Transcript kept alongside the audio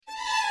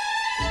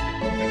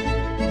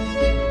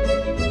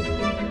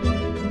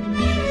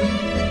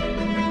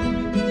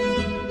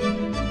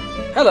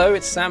Hello,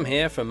 it's Sam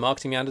here from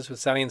Marketing Meanders with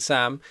Sally and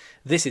Sam.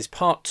 This is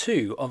part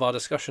 2 of our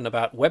discussion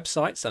about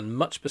websites and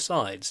much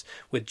besides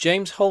with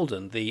James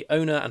Holden, the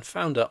owner and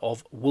founder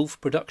of Wolf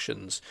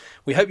Productions.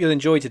 We hope you'll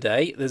enjoy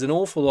today. There's an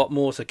awful lot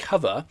more to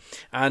cover,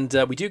 and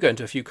we do go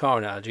into a few car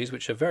analogies,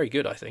 which are very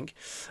good, I think.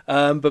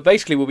 But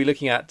basically, we'll be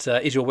looking at,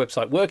 is your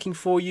website working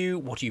for you?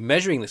 What are you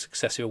measuring the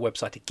success of your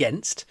website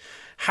against?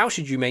 How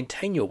should you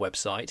maintain your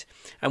website?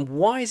 And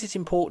why is it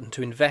important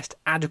to invest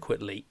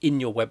adequately in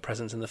your web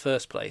presence in the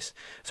first place?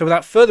 So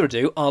without further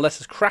ado, I'll let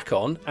us crack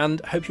on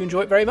and hope you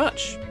enjoy it very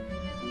much.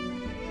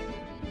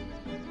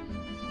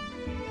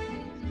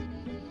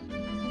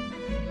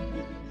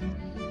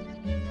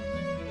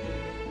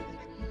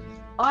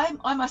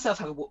 I myself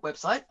have a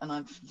website and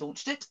I've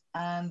launched it,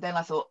 and then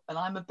I thought, and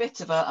I'm a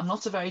bit of a, I'm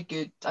not a very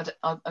good,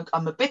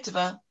 I'm a bit of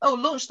a, oh,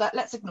 launch that,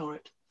 let's ignore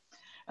it,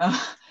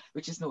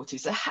 which is naughty.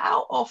 So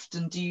how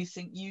often do you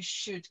think you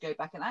should go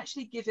back and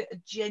actually give it a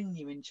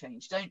genuine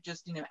change? Don't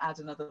just, add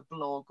another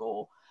blog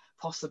or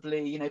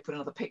possibly, put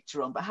another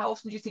picture on, but how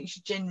often do you think you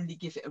should genuinely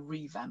give it a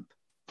revamp?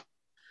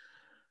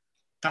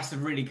 That's a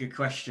really good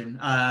question.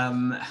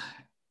 And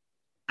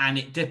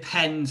it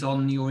depends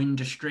on your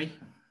industry.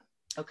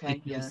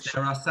 Okay, yeah.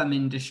 There are some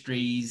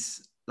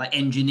industries like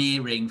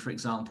engineering, for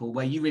example,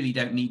 where you really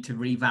don't need to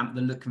revamp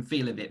the look and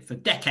feel of it for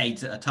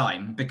decades at a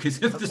time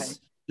because of the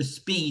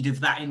speed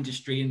of that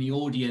industry and the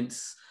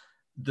audience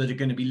that are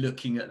going to be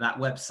looking at that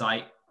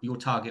website. Your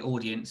target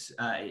audience,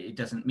 it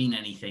doesn't mean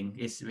anything.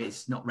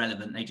 It's not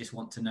relevant. They just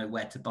want to know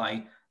where to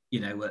buy,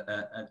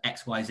 an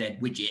XYZ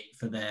widget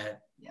for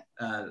their,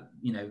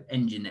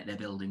 engine that they're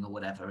building or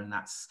whatever. And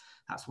that's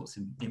what's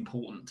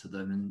important to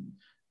them. And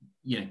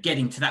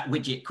getting to that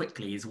widget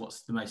quickly is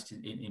what's the most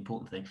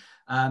important thing.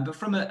 But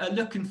from a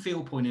look and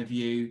feel point of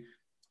view,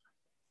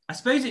 I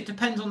suppose it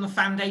depends on the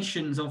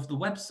foundations of the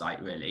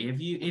website, really. If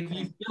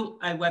you've built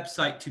a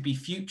website to be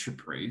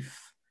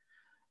future-proof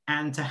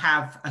and to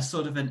have a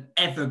sort of an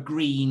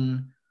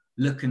evergreen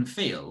look and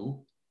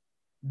feel,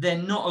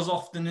 then not as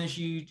often as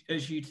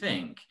you'd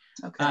think.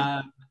 Okay.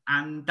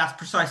 And that's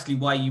precisely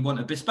why you want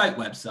a bespoke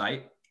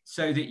website,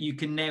 so that you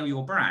can nail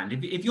your brand.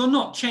 If you're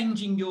not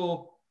changing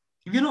your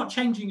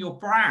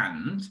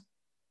brand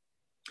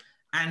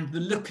and the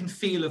look and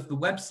feel of the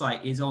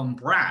website is on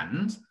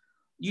brand,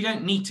 you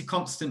don't need to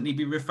constantly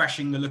be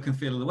refreshing the look and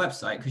feel of the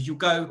website because you'll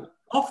go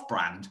off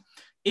brand.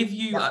 If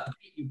you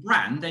update your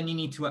brand, then you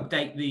need to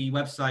update the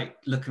website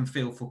look and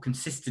feel for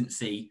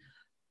consistency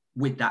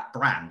with that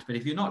brand. But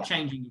if you're not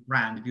changing your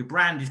brand, if your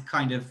brand is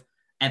kind of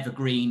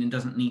evergreen and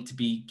doesn't need to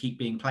keep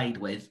being played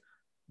with,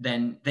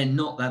 then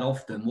not that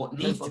often. What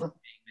needs to be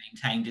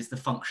maintained is the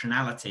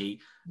functionality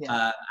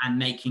and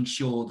making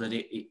sure that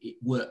it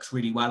works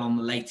really well on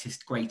the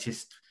latest,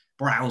 greatest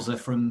browser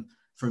from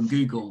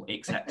Google,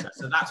 etc.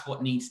 So that's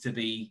what needs to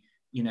be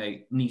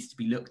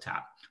looked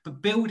at.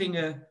 But building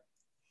a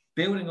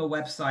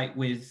website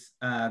with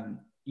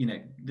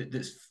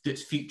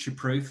that's future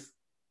proof,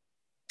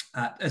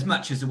 as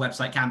much as a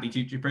website can be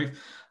future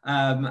proof,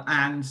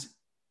 and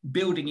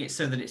building it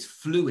so that it's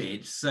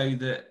fluid, so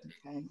that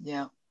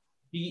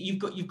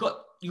you've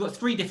got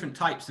 3 different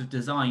types of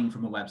design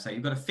from a website.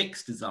 You've got a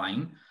fixed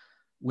design,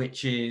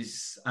 which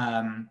is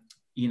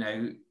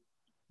the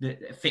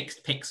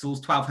fixed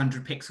pixels,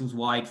 1200 pixels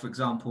wide, for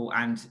example.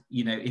 And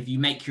if you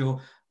make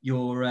your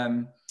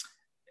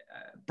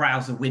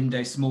browser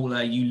window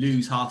smaller, you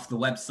lose half the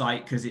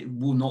website because it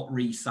will not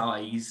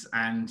resize,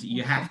 and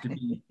you have to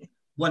be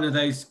one of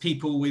those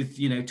people with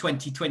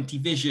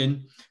 20/20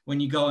 vision when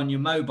you go on your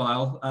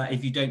mobile,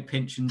 if you don't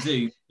pinch and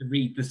zoom to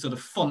read the sort of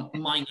font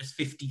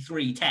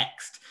 -53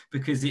 text,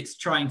 because it's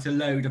trying to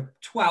load a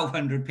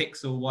 1200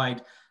 pixel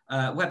wide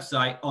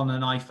website on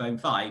an iPhone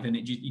 5, and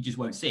you just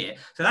won't see it.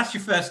 So that's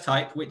your first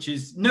type, which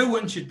is no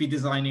one should be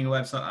designing a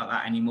website like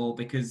that anymore,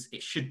 because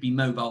it should be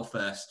mobile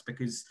first,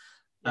 because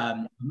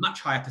a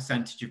much higher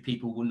percentage of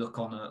people will look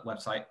on a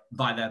website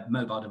via their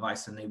mobile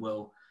device than they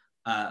will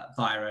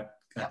via a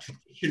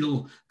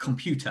traditional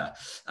computer.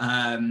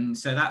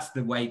 So that's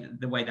the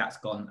way that's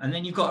gone. And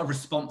then you've got a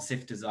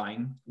responsive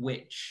design,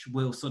 which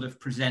will sort of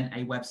present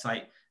a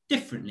website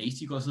differently.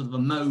 So you've got sort of a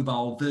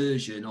mobile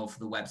version of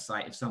the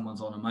website if someone's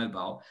on a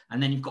mobile.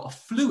 And then you've got a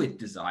fluid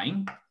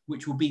design,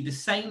 which will be the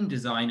same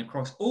design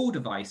across all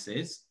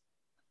devices,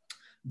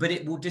 but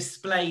it will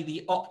display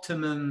the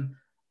optimum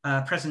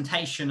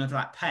presentation of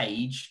that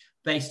page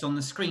based on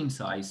the screen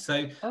size.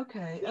 So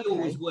we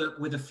always work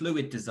with a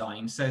fluid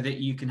design so that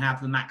you can have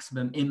the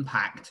maximum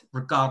impact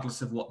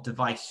regardless of what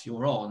device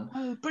you're on.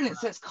 Oh, brilliant.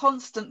 So it's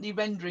constantly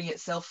rendering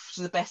itself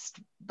to the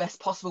best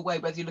possible way,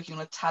 whether you're looking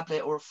on a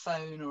tablet or a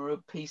phone or a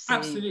PC.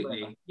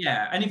 Absolutely. Whatever.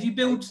 Yeah. And if you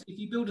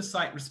build a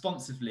site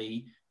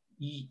responsively,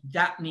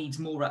 that needs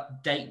more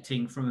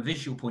updating from a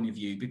visual point of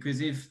view, because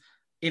if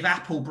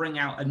Apple bring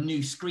out a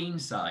new screen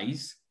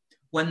size,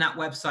 when that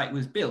website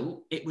was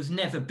built, it was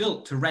never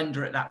built to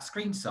render at that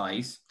screen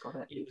size.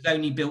 It was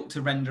only built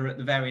to render at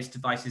the various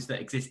devices that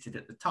existed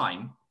at the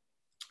time.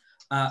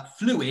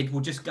 Fluid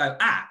will just go,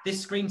 this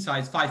screen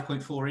size,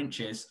 5.4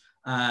 inches,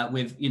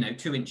 with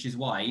 2 inches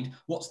wide.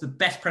 What's the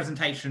best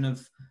presentation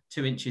of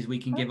 2 inches we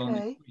can give on the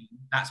screen?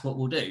 That's what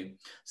we'll do.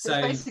 So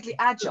it's basically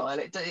agile.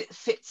 It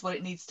fits what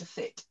it needs to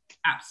fit.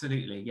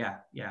 Absolutely, yeah.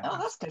 Oh,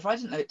 that's clever. I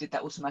didn't know it did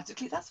that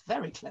automatically. That's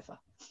very clever.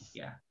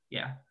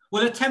 Yeah.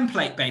 Well, a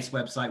template-based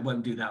website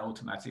won't do that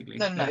automatically.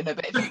 No.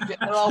 But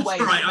there are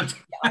ways. Right,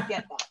 I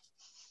get that.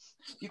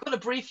 You've got to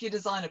brief your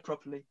designer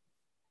properly.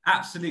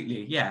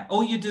 Absolutely, yeah.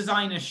 All your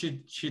designers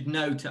should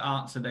know to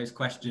answer those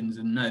questions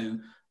and know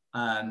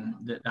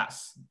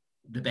that's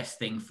the best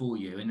thing for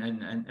you.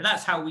 And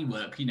that's how we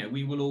work.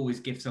 We will always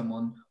give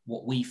someone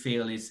what we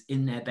feel is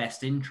in their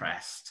best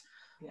interest.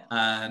 Yeah.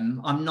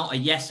 I'm not a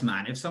yes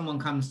man. If someone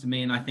comes to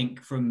me and I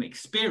think from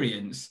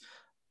experience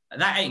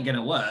that ain't going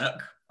to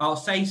work, I'll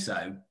say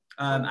so.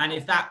 And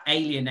if that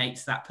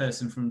alienates that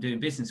person from doing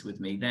business with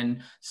me,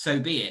 then so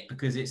be it,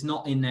 because it's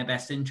not in their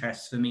best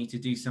interest for me to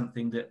do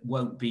something that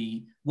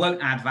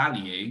won't add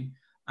value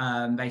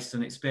based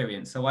on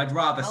experience. So I'd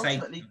rather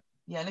say...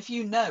 Yeah, and if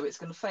it's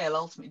going to fail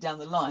ultimately down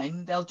the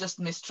line, they'll just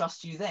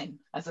mistrust you then,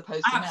 as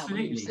opposed to now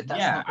when you said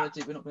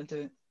we're not going to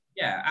do it.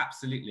 Yeah,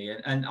 absolutely.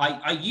 And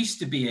I used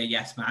to be a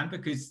yes man,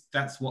 because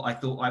that's what I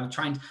thought. I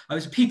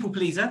was a people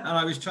pleaser, and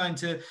I was trying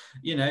to,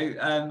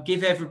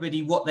 give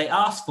everybody what they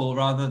asked for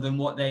rather than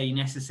what they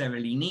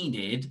necessarily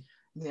needed.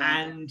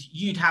 Yeah. And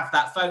you'd have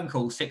that phone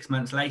call 6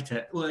 months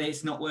later. Well,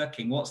 it's not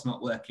working. What's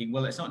not working?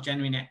 Well, it's not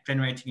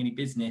generating any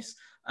business.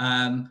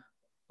 Well,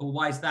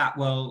 why is that?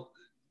 Well,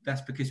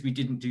 that's because we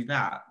didn't do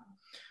that.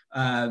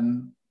 I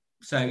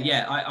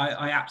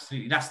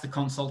absolutely, that's the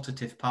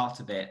consultative part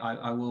of it.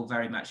 I will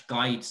very much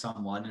guide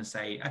someone and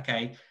say,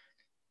 okay,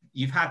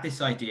 you've had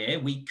this idea,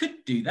 we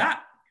could do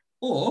that,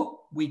 or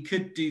we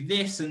could do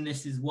this, and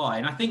this is why.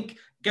 And I think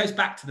it goes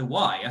back to the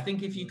why. I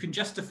think if you can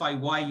justify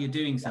why you're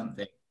doing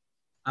something,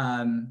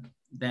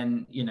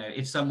 then,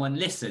 if someone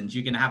listens,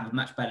 you're going to have a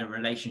much better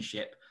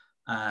relationship.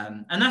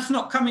 And that's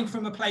not coming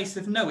from a place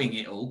of knowing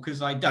it all,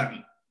 because I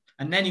don't.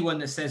 And anyone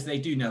that says they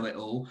do know it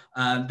all,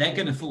 they're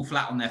going to fall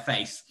flat on their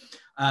face.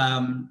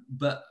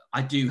 But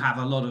I do have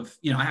a lot of,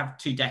 I have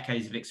 2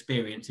 decades of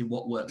experience in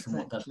what works and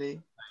what doesn't.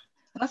 And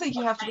I think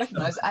you have to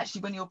recognize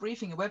actually when you're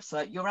briefing a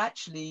website, you're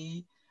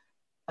actually,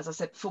 as I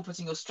said before,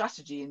 putting your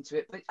strategy into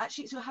it, but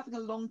actually you're having a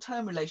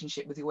long-term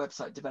relationship with your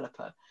website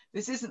developer.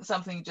 This isn't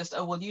something just,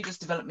 oh, well, you just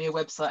develop me a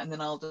website and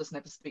then I'll just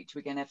never speak to you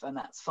again ever, and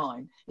that's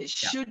fine. It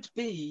should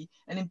be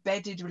an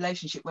embedded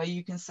relationship where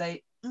you can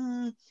say,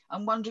 I'm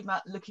wondering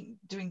about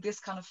doing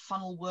this kind of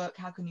funnel work.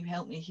 How can you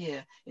help me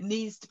here? It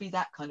needs to be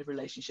that kind of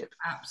relationship.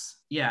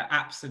 Yeah,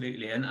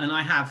 absolutely. And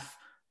I have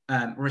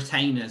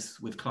retainers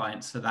with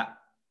clients for that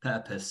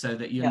purpose, so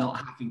that you're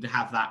not having to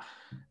have that,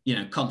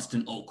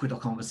 constant awkward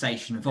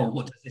conversation of,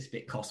 what does this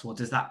bit cost? What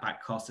does that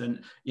back cost?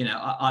 And,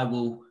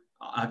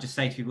 I'll just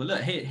say to people,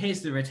 look, here's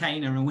the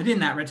retainer, and within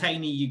that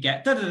retainer you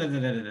get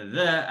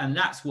and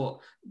that's what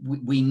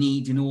we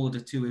need in order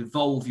to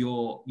evolve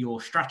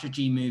your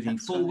strategy moving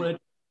forward. Right.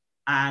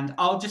 And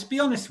I'll just be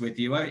honest with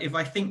you, if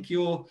I think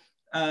you're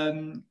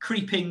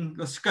creeping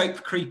or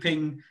scope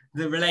creeping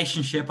the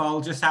relationship,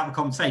 I'll just have a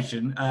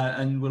conversation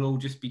and we'll all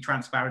just be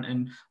transparent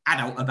and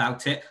adult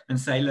about it and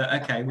say, look,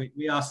 okay,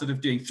 we are sort of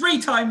doing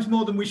 3 times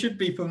more than we should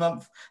be per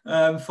month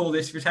for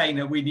this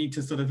retainer. We need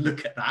to sort of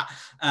look at that.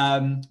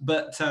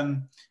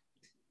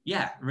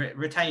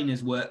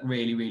 Retainers work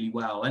really, really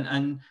well.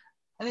 And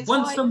it's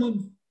once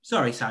someone...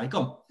 Sorry, Sally, go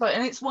on. Right,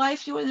 and it's why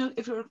if you're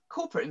a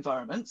corporate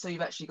environment, so you've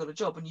actually got a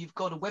job and you've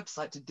got a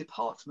website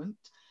department,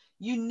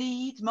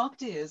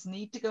 marketeers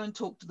need to go and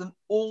talk to them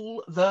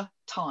all the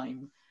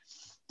time.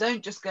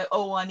 Don't just go,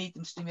 oh, I need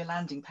them to do me a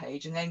landing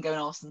page, and then go and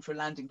ask them for a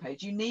landing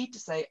page. You need to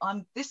say,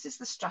 this is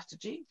the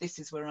strategy, this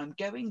is where I'm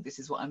going, this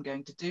is what I'm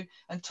going to do,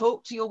 and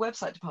talk to your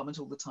website department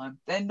all the time.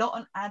 They're not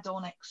an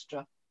add-on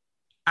extra.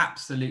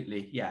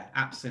 Absolutely, yeah,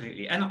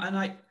 absolutely. And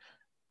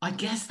I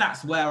guess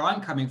that's where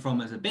I'm coming from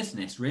as a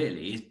business,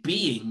 really, is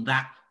being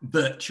that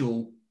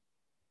virtual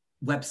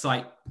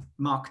website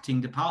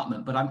marketing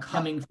department. But I'm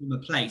coming from a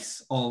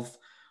place of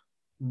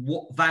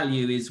what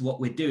value is what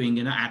we're doing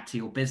going to add to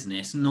your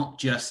business, not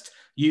just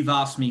you've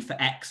asked me for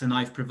X and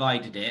I've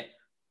provided it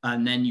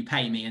and then you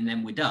pay me and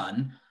then we're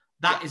done.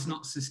 That is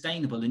not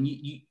sustainable. And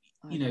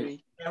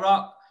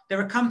there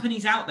are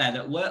companies out there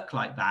that work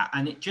like that,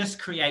 and it just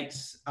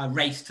creates a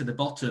race to the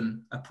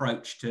bottom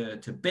approach to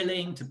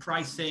billing, to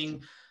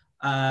pricing.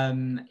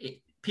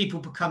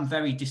 People become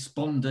very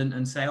despondent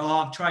and say, oh,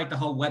 I've tried the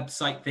whole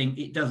website thing,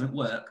 it doesn't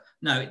work.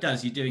 No, it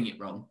does. You're doing it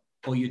wrong,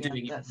 or you're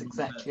doing it. That's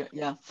exactly.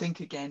 Yeah.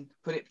 Think again,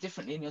 put it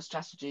differently in your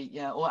strategy.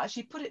 Yeah. Or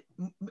actually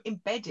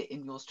embed it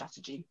in your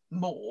strategy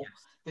more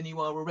than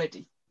you are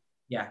already.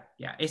 Yeah.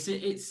 It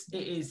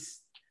is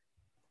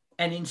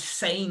an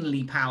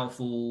insanely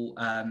powerful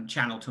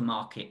channel to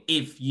market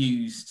if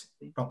used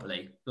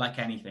properly, like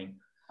anything.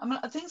 I mean,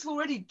 things have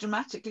already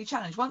dramatically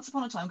changed. Once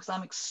upon a time, because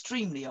I'm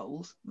extremely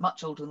old,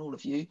 much older than all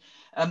of you,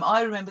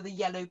 I remember the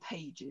yellow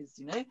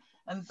pages,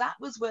 And that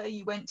was where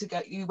you went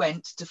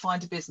to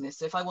find a business.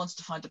 So if I wanted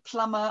to find a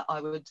plumber,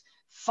 I would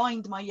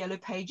find my yellow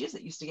pages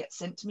that used to get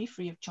sent to me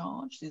free of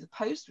charge through the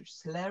post, which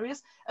is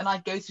hilarious. And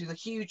I'd go through the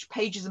huge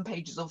pages and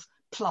pages of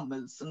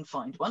plumbers and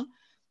find one.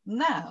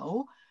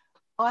 Now,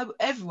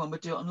 everyone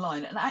would do it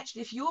online. And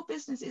actually, if your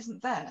business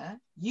isn't there,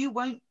 you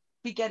won't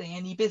be getting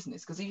any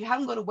business, because if you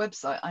haven't got a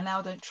website, I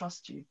now don't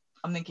trust you.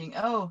 I'm thinking,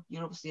 oh,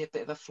 you're obviously a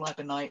bit of a fly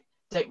by night,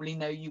 don't really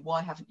know you.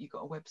 Why haven't you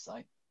got a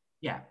website?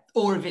 Yeah,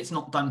 or if it's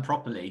not done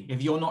properly,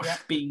 if you're not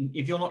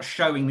if you're not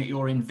showing that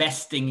you're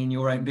investing in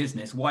your own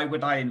business, why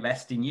would I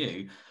invest in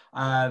you?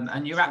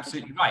 And you're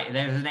absolutely right.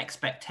 There's an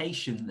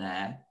expectation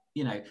there.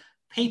 You know,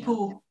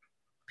 people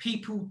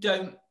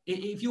don't.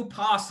 If you're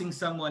passing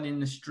someone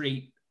in the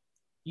street,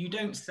 you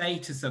don't say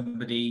to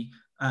somebody,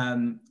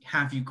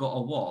 "Have you got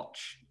a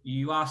watch?"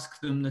 You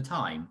ask them the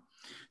time.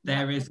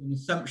 There is an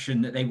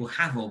assumption that they will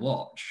have a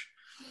watch,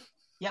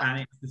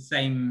 and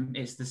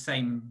it's the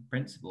same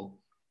principle.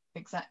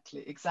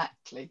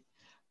 Exactly.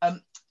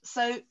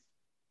 So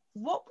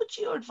what would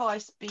your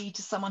advice be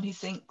to someone who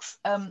thinks,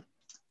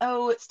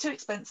 oh, it's too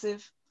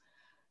expensive,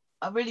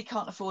 I really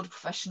can't afford a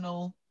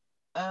professional,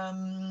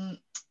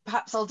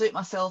 perhaps I'll do it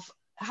myself?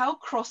 How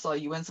cross are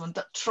you when someone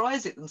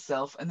tries it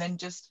themselves and then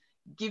just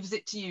gives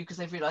it to you because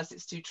they've realized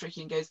it's too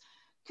tricky and goes,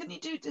 can you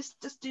do this,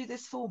 just do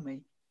this for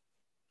me?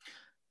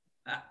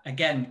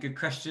 Again, good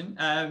question.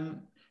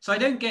 So I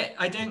don't get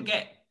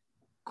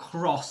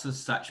cross as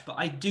such, but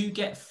I do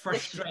get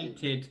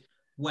frustrated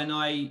when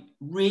I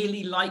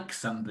really like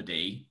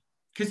somebody,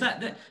 because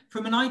that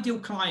from an ideal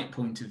client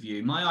point of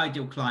view, my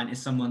ideal client is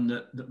someone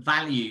that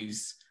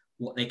values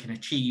what they can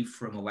achieve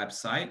from a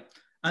website,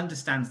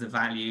 understands the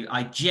value.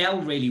 I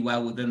gel really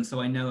well with them,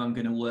 so I know I'm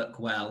going to work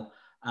well,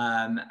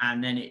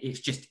 and then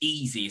it's just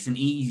easy. It's an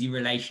easy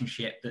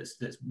relationship that's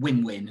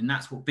win-win, and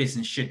that's what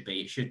business should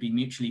be. It should be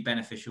mutually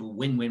beneficial,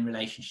 win-win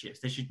relationships.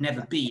 There should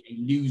never be a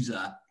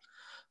loser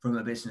from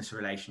a business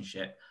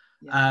relationship.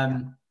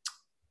 But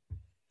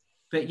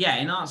yeah,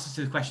 in answer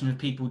to the question of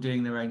people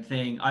doing their own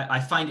thing,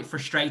 I find it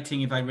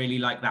frustrating if I really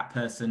like that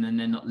person and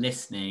they're not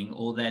listening,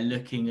 or they're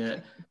looking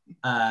at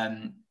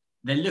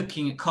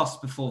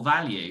cost before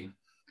value.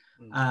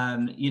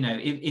 You know,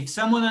 if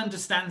someone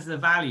understands the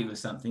value of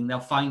something,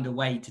 they'll find a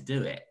way to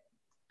do it.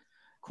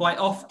 Quite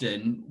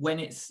often, when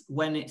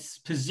it's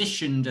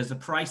positioned as a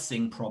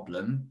pricing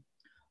problem,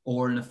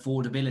 or an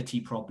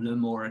affordability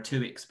problem, or a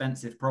too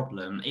expensive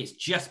problem, it's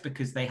just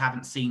because they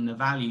haven't seen the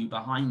value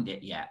behind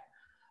it yet,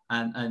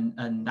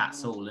 and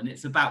that's all. And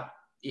it's about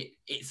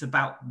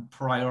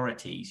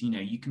priorities. You know,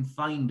 you can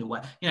find a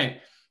way. You know,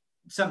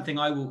 something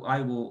I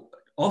will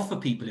offer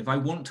people if I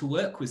want to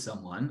work with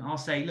someone. I'll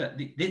say, look,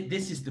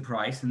 this is the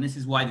price, and this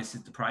is why this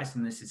is the price,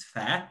 and this is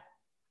fair.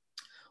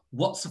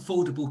 What's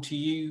affordable to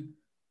you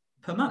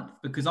per month?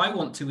 Because I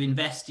want to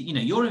invest, you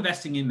know, you're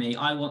investing in me.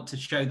 I want to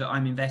show that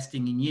I'm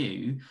investing in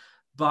you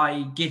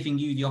by giving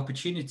you the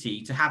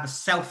opportunity to have a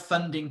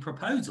self-funding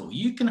proposal.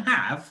 You can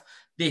have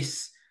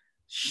this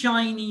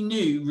shiny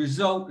new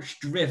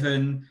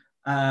results-driven,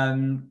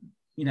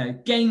 you know,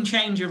 game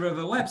changer of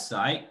a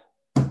website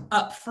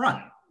up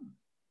front.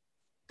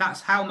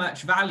 That's how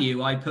much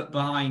value I put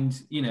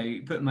behind, you know,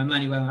 putting my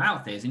money where my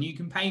mouth is. And you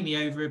can pay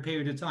me over a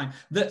period of time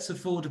that's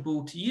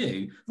affordable to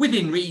you,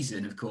 within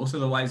reason, of course.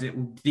 Otherwise, it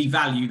will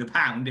devalue the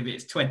pound if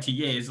it's 20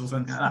 years or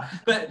something like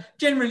that. But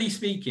generally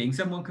speaking,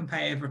 someone can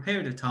pay over a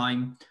period of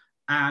time.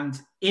 And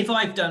if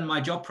I've done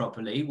my job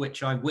properly,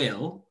 which I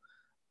will,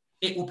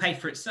 it will pay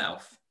for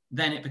itself.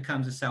 Then it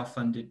becomes a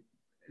self-funded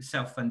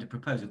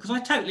proposal. Because I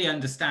totally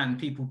understand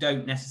people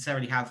don't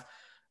necessarily have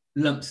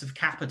lumps of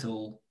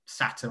capital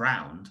sat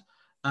around.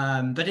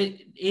 But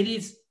it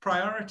is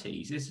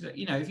priorities. It's,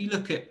 you know, if you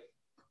look at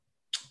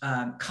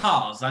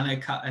cars, I know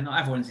and not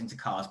everyone's into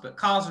cars, but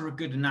cars are a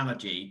good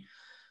analogy.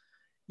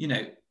 You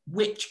know,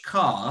 which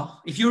car,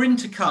 if you're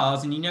into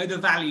cars and you know the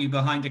value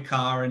behind a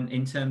car and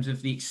in terms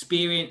of the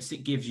experience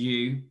it gives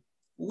you,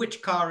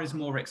 which car is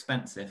more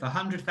expensive, a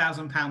 £100,000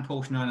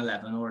 Porsche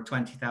 911 or a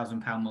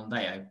 £20,000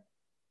 Mondeo?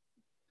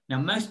 Now,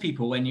 most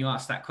people, when you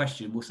ask that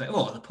question, will say,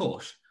 oh, the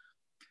Porsche.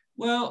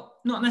 Well,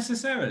 not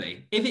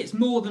necessarily. If it's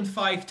more than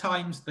 5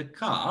 times the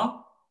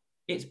car,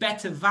 it's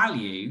better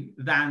value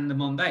than the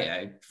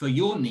Mondeo for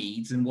your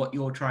needs and what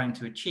you're trying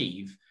to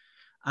achieve.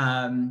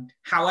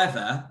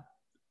 However,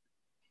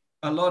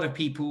 a lot of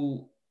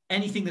people,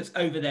 anything that's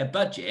over their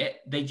budget,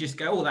 they just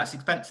go, oh, that's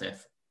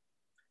expensive.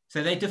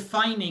 So they're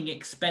defining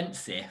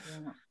expensive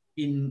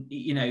in,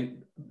 you know,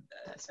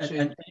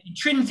 and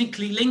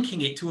intrinsically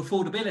linking it to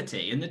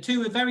affordability. And the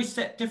two are very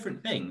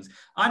different things.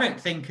 I don't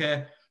think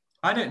a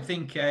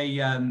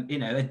you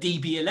know, a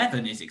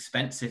DB11 is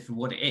expensive for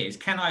what it is.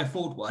 Can I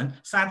afford one?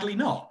 Sadly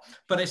not,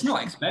 but it's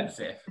not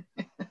expensive.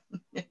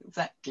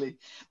 Exactly.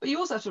 But you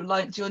also have to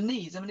rely on your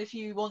needs. I mean, if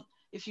you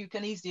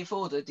can easily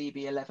afford a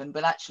DB11,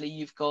 but actually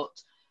you've got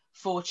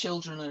 4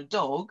 children and a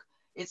dog,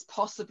 it's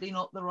possibly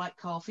not the right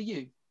car for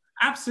you.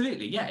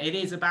 Absolutely. Yeah, it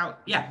is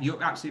about, yeah,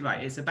 you're absolutely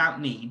right. It's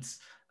about needs.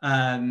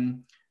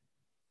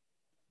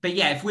 but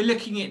yeah, if we're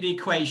looking at the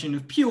equation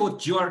of pure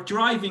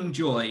driving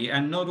joy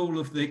and not all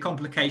of the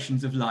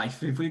complications of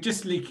life, if we're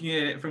just looking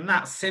at it from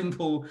that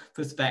simple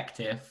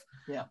perspective,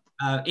 Yeah.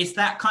 It's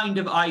that kind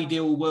of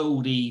ideal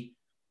worldy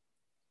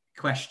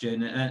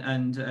question,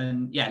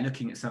 and yeah,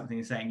 looking at something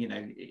and saying, you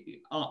know,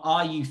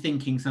 are you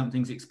thinking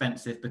something's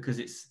expensive because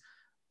it's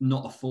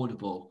not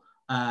affordable?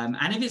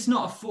 And if it's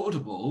not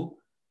affordable,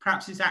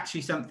 perhaps it's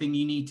actually something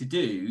you need to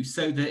do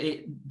so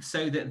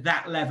that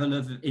that level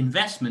of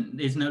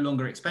investment is no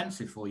longer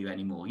expensive for you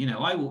anymore. You know,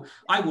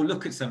 I will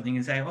look at something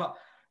and say, well,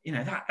 you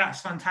know,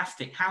 that's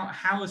fantastic. How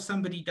has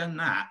somebody done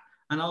that?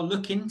 And I'll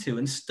look into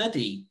and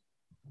study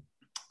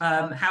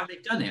how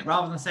they've done it,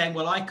 rather than saying,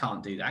 well, I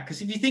can't do that.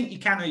 Because if you think you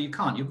can or you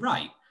can't, you're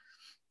right.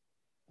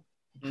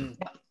 Mm.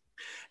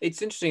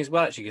 It's interesting as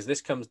well, actually, because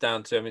this comes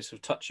down to, I mean, sort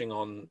of touching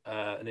on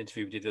an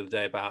interview we did the other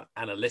day about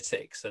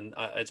analytics, and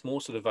it's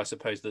more sort of, I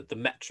suppose, that the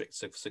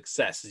metrics of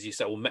success, as you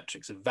say, or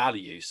metrics of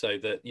value, so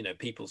that, you know,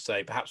 people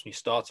say, perhaps when you're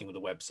starting with a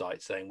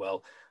website, saying,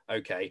 well,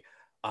 okay,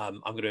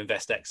 I'm going to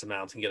invest X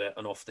amount and get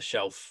an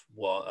off-the-shelf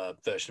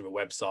version of a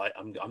website.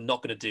 I'm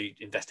not going to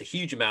invest a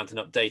huge amount in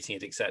updating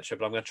it, etc.,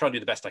 but I'm going to try and do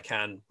the best I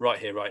can right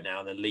here, right now,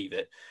 and then leave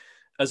it.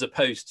 As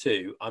opposed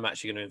to, I'm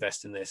actually going to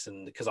invest in this,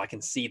 and because I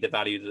can see the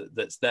value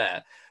that's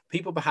there.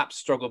 People perhaps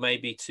struggle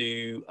maybe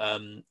to,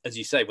 as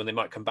you say, when they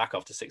might come back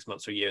after 6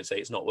 months or a year and say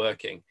it's not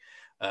working,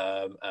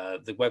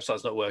 the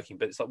website's not working,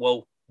 but it's like,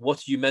 well, what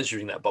are you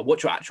measuring that by?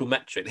 What's your actual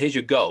metric? Here's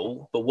your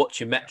goal, but what's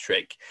your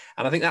metric?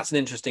 And I think that's an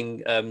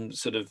interesting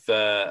sort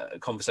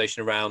of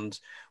conversation around,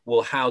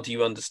 well, how do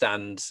you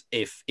understand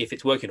if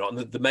it's working or not?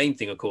 And the main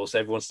thing, of course,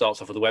 everyone starts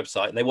off with a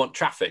website and they want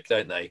traffic,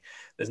 don't they?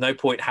 There's no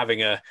point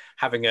having a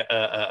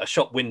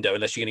shop window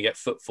unless you're going to get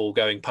footfall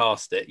going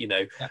past it, you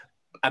know,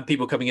 and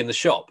people coming in the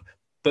shop.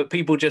 But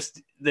people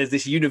just, there's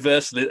this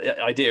universal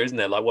idea, isn't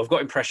there? Like, well, I've got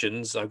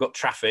impressions, I've got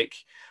traffic,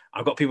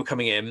 I've got people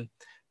coming in.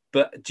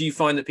 But do you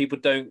find that people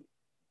don't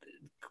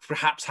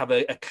perhaps have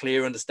a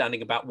clear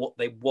understanding about what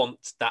they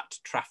want that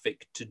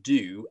traffic to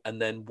do, and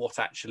then what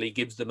actually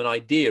gives them an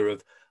idea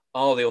of,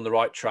 are they on the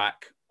right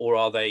track or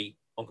are they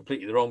on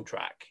completely the wrong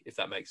track, if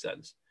that makes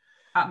sense?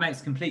 That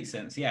makes complete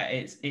sense. Yeah,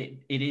 it's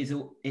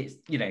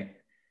you know,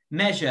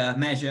 measure.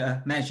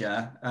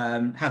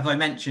 Have I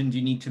mentioned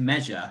you need to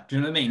measure? Do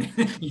you know what I mean?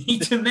 You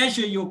need to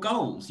measure your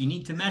goals. You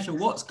need to measure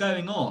what's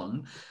going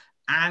on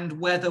and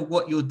whether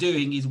what you're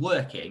doing is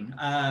working,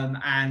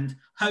 and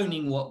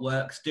honing what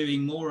works,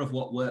 doing more of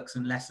what works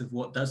and less of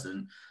what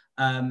doesn't.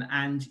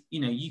 And, you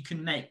know, you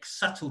can make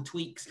subtle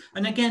tweaks.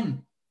 And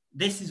again,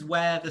 this is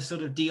where the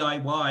sort of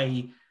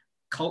DIY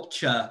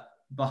culture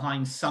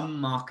behind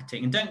some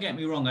marketing, and don't get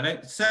me wrong,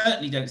 I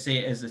certainly don't see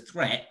it as a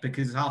threat,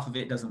 because half of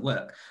it doesn't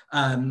work.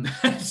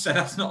 So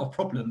that's not a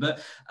problem.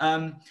 But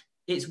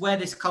it's where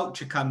this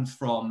culture comes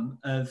from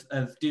of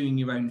doing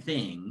your own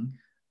thing.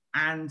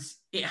 And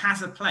it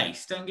has a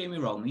place, don't get me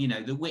wrong. You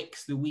know, the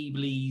Wix, the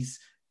Weebly's,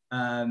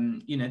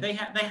 you know, they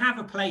have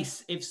a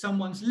place if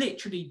someone's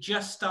literally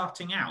just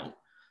starting out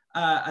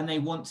and they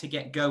want to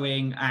get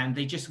going and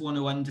they just want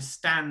to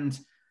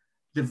understand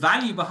the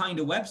value behind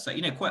a website.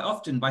 You know, quite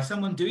often by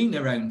someone doing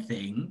their own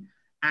thing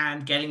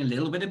and getting a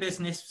little bit of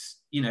business,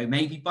 you know,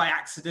 maybe by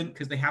accident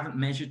because they haven't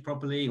measured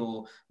properly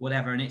or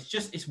whatever, and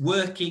it's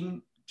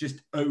working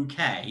just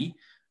okay,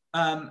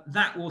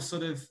 that will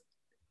sort of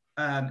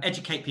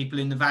educate people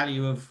in the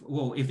value of,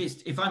 well,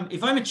 if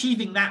I'm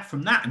achieving that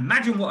from that,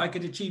 imagine what I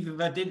could achieve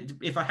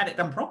if I had it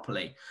done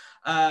properly.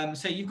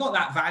 So you've got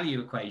that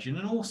value equation.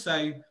 And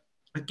also,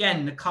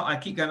 again, I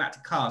keep going back to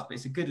cars, but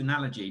it's a good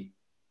analogy.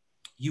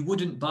 You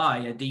wouldn't buy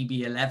a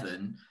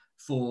DB11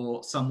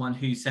 for someone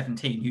who's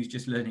 17 who's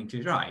just learning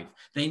to drive.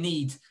 They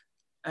need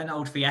an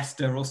old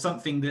Fiesta or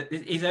something that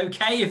is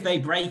okay if they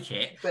break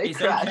it. It's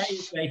crash. Okay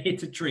if they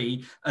hit a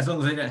tree, as long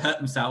as they don't hurt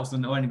themselves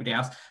or anybody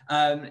else.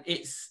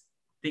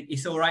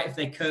 It's all right if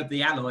they curb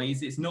the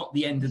alloys. It's not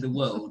the end of the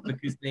world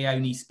because they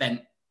only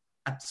spent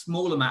a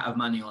small amount of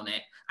money on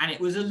it. And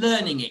it was a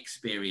learning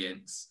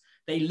experience.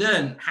 They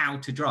learned how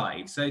to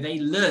drive. So they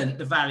learned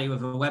the value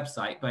of a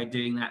website by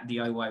doing that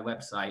DIY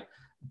website.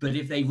 But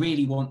if they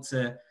really want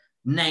to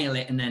nail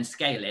it and then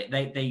scale it,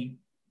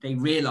 they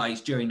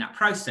realize during that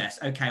process,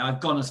 okay,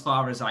 I've gone as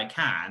far as I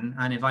can.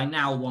 And if I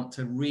now want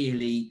to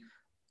really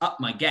up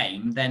my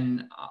game,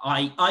 then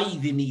I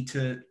either need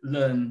to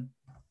learn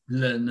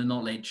the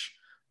knowledge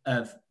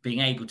of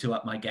being able to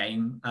up my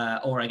game,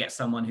 or I get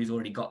someone who's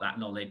already got that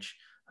knowledge.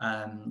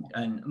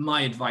 And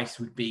my advice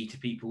would be to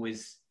people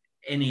is,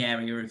 any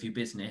area of your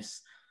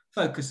business,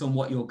 focus on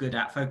what you're good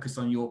at, focus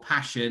on your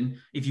passion.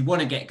 If you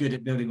want to get good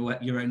at building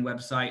your own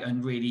website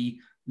and really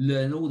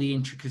learn all the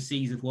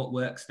intricacies of what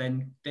works,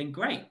 then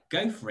great,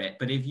 go for it.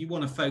 But if you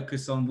want to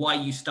focus on why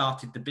you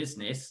started the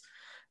business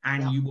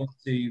and you want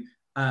to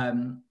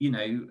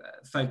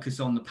focus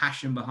on the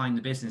passion behind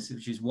the business,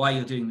 which is why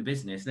you're doing the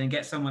business, then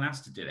get someone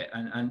else to do it.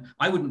 And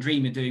I wouldn't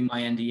dream of doing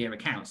my end of year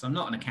accounts. I'm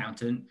not an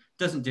accountant,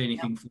 doesn't do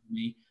anything for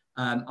me.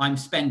 I'm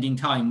spending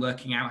time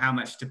working out how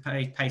much to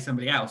pay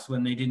somebody else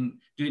when they didn't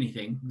do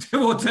anything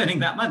toward earning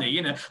that money.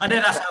 You know, I know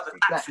that's how the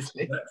tax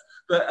system works,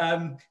 but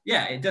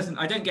yeah, it doesn't.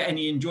 I don't get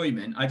any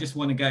enjoyment. I just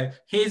want to go,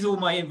 here's all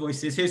my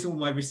invoices, here's all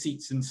my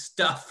receipts and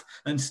stuff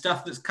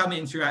that's come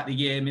in throughout the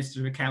year,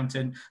 Mr.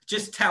 Accountant.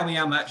 Just tell me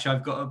how much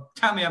I've got.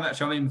 Tell me how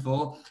much I'm in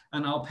for,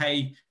 and I'll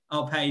pay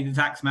the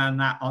tax man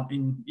that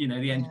in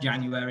the end of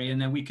January,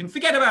 and then we can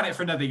forget about it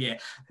for another year.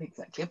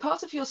 Exactly. A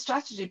part of your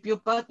strategy,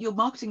 your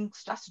marketing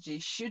strategy,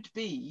 should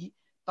be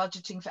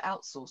budgeting for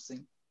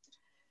outsourcing.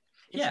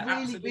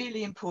 It's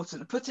really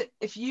important.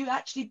 If you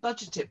actually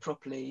budget it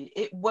properly,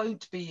 it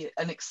won't be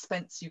an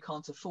expense you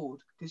can't afford,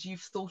 because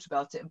you've thought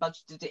about it and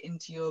budgeted it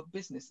into your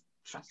business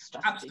strategy.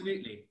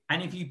 Absolutely.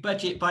 And if you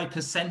budget by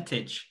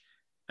percentage,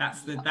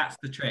 that's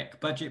the trick.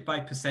 Budget by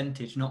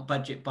percentage, not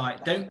budget by.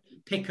 Don't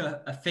pick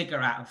a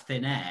figure out of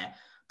thin air.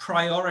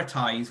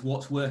 Prioritize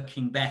what's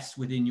working best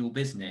within your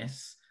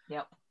business.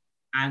 Yep.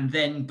 And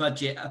then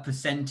budget a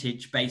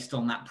percentage based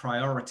on that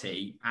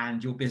priority,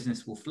 and your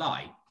business will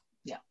fly.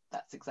 Yeah,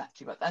 that's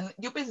exactly right. And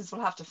your business will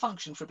have to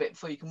function for a bit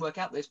before you can work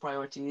out those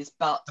priorities.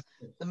 But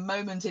the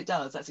moment it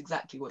does, that's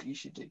exactly what you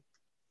should do.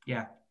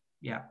 Yeah.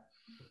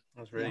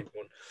 That's really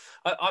important.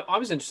 I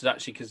was interested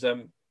actually because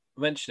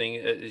mentioning,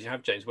 as you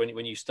have, James,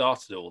 when you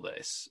started all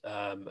this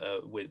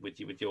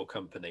with your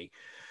company,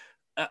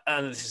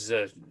 and this is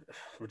a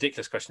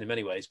ridiculous question in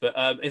many ways, but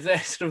is there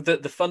sort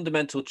of the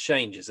fundamental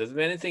changes? Is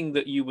there anything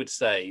that you would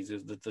say is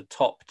the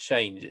top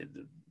change,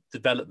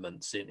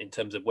 developments in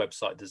terms of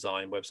website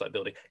design, website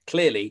building?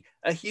 Clearly,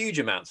 a huge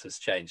amount has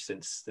changed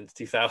since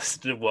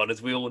 2001,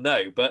 as we all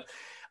know. But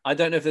I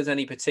don't know if there's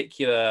any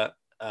particular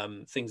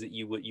things that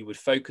you would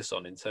focus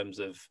on in terms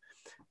of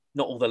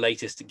not all the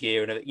latest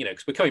gear and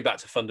because we're coming back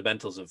to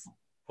fundamentals of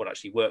what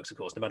actually works, of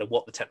course, no matter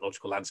what the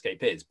technological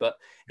landscape is. But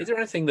is there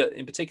anything that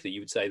in particular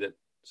you would say that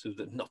sort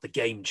of not the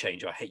game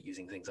changer? I hate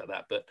using things like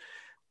that, but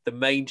the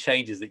main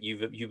changes that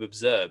you've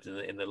observed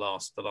in the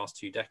last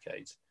 2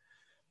 decades?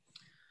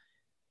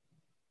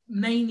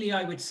 Mainly,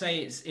 I would say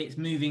it's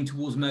moving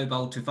towards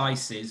mobile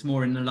devices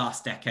more in the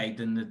last decade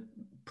than the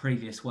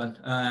previous one.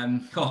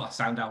 I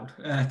sound old.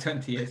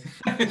 20 years.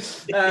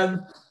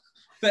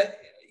 But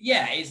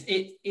yeah,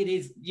 it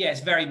is. Yeah,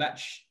 it's very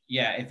much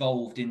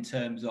evolved in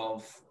terms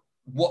of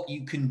what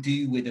you can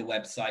do with a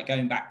website.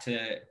 Going back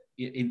to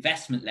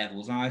investment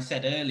levels, and I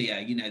said earlier,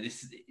 the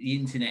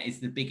internet is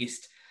the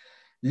biggest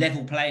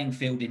level playing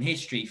field in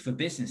history for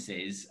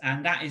businesses,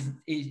 and that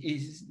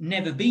is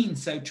never been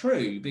so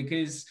true,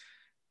 because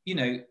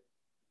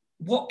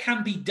what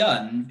can be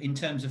done in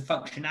terms of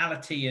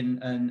functionality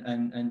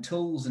and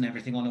tools and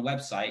everything on a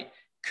website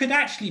could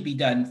actually be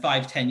done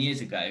 5-10 years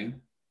ago,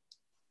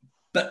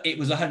 but it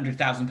was £100,000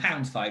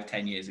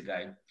 5-10 years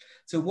ago.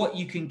 So what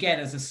you can get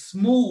as a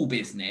small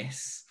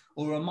business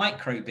or a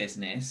micro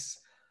business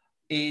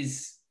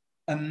is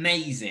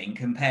amazing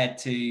compared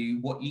to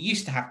what you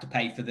used to have to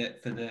pay for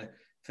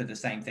the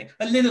same thing.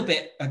 A little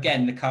bit,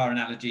 again, the car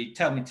analogy,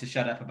 tell me to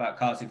shut up about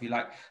cars if you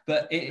like,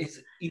 but it's,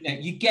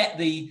 you get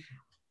the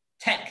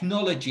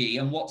technology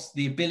and what's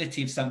the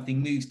ability of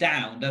something moves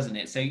down, doesn't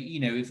it? So,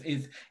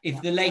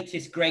 if the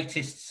latest,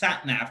 greatest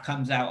sat nav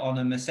comes out on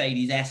a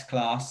Mercedes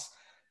S-Class,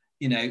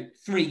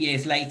 3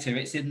 years later,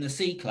 it's in the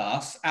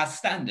C-Class as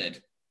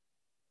standard.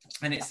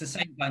 And it's the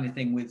same kind of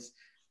thing with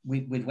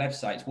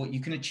websites. What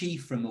you can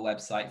achieve from a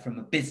website from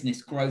a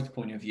business growth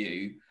point of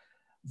view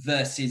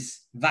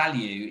versus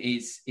value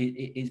is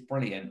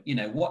brilliant.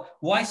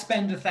 Why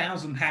spend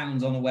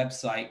 £1,000 on a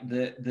website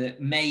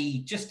that may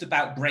just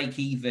about break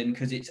even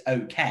because it's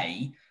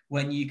okay,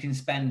 when you can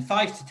spend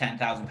 £5,000 to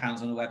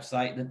 £10,000 on a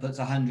website that puts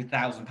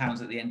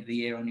 £100,000 at the end of the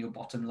year on your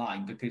bottom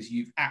line, because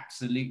you've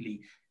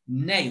absolutely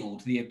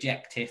nailed the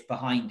objective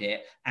behind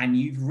it and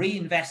you've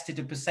reinvested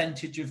a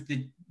percentage of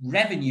the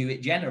revenue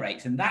it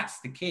generates. And that's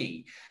the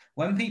key.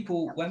 When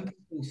people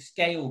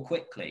scale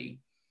quickly,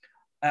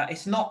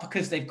 it's not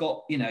because they've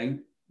got,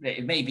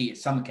 it may be at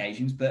some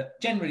occasions, but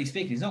generally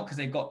speaking, it's not because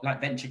they've got like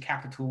venture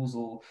capitals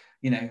or,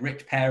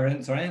 rich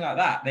parents or anything like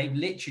that. They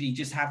literally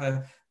just have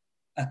a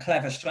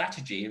clever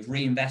strategy of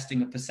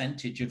reinvesting a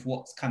percentage of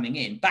what's coming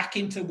in back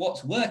into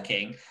what's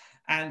working.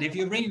 And if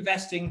you're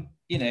reinvesting,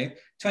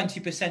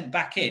 20%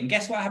 back in,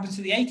 guess what happens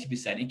to the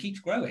 80%? It keeps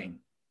growing.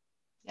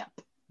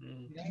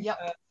 Yeah.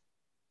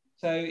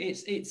 So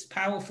it's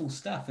powerful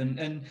stuff.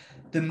 And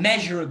the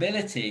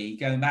measurability,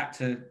 going back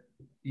to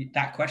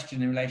that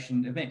question in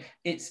relation to me,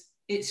 it's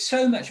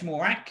so much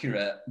more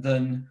accurate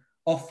than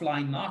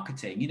offline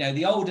marketing.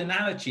 The old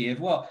analogy of,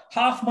 well,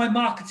 half my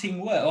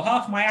marketing work or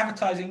half my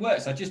advertising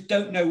works, I just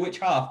don't know which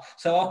half,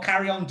 so I'll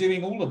carry on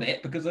doing all of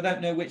it because I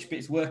don't know which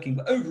bit's working,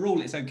 but overall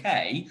it's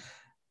okay.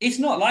 It's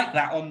not like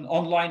that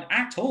online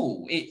at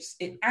all. It's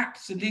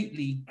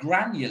absolutely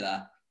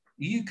granular.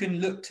 You can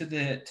look to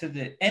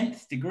the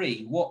nth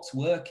degree what's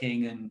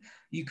working, and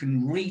you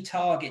can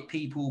retarget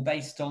people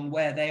based on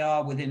where they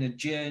are within a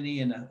journey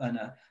and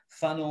a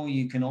funnel.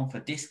 You can offer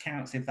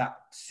discounts if that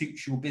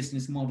suits your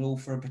business model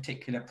for a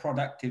particular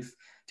product,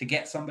 to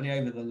get somebody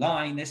over the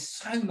line. There's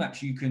so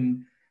much you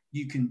can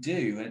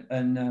do,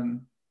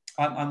 and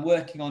I'm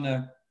working on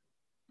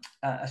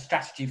a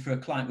strategy for a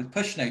client with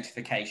push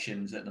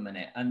notifications at the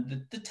minute,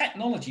 and the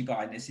technology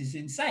behind this is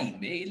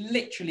insane. It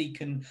literally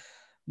can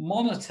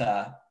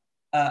monitor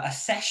a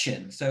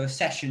session. So a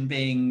session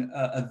being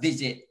a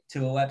visit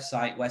to a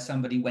website where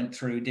somebody went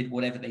through, did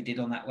whatever they did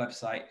on that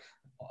website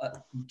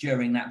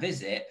during that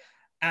visit,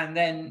 and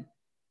then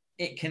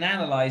it can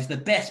analyze the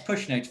best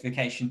push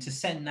notification to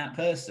send that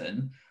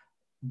person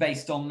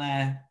based on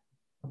their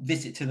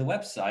visit to the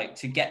website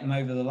to get them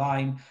over the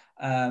line,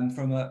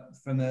 from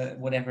a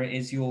whatever it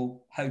is you're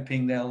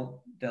hoping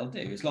they'll do,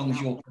 as long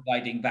as you're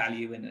providing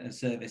value and a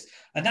service.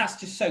 And that's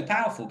just so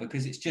powerful,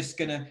 because it's just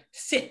going to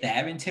sit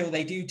there until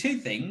they do two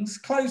things: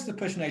 close the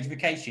push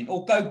notification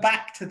or go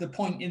back to the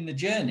point in the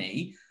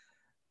journey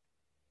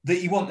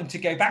that you want them to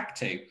go back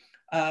to.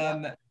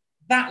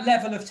 That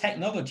level of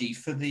technology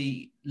for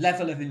the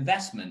level of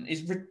investment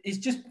is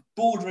just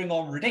bordering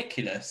on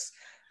ridiculous.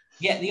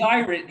 Yet the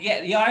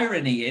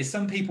irony is,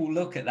 some people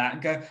look at that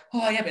and go,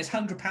 "Oh yeah, but it's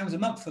 £100 a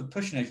month for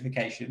push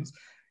notifications."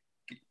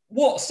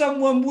 What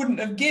someone wouldn't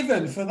have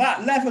given for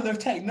that level of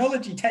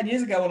technology 10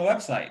 years ago on a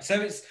website. So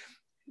it's,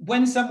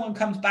 when someone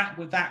comes back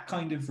with that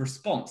kind of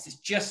response,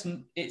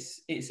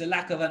 it's a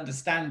lack of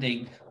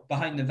understanding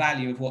behind the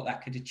value of what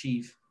that could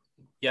achieve.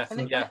 Yeah,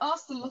 and it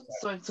asked a lot.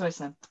 Sorry,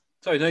 Sam.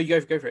 Sorry, no, you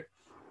go for it.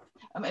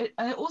 And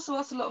it also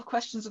asks a lot of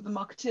questions of the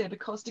marketeer,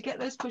 because to get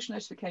those push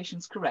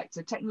notifications correct,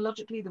 so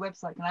technologically the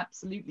website can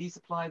absolutely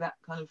supply that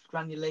kind of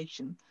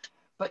granulation,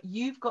 but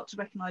you've got to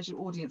recognize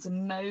your audience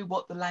and know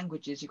what the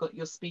language is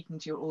you're speaking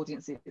to your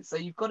audience is. So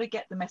you've got to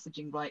get the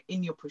messaging right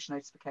in your push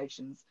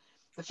notifications.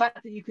 The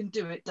fact that you can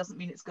do it doesn't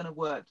mean it's going to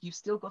work. You've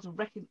still got to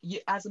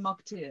as a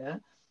marketeer,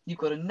 you've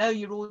got to know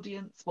your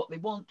audience, what they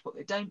want, what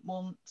they don't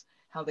want,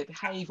 how they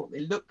behave, what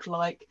they look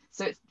like.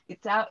 So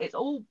it's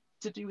all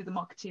to do with the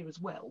marketeer as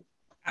well.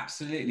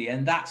 Absolutely.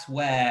 And that's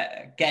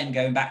where, again,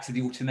 going back to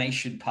the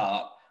automation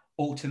part,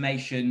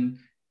 automation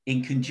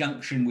in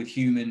conjunction with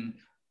human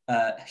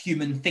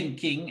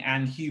thinking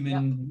and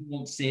human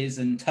nuances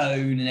and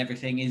tone and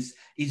everything is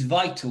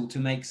vital to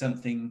make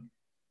something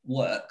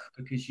work,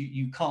 because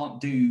you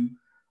can't do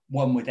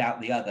one without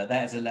the other.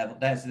 There's a level,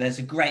 there's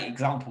a great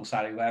example,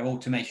 Sally, where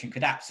automation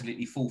could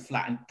absolutely fall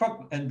flat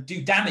and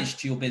do damage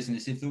to your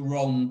business if the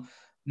wrong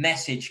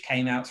message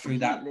came out through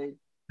that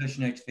push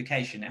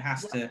notification. It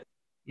has to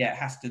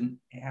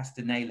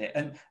nail it.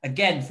 And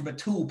again, from a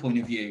tool point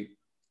of view,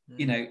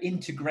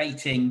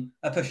 integrating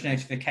a push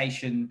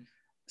notification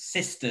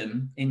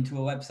system into a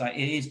website,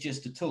 it is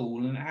just a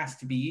tool, and it has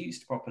to be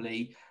used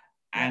properly.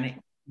 And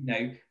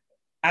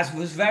as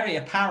was very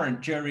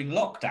apparent during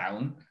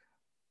lockdown,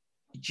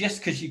 just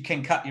because you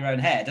can cut your own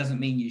hair doesn't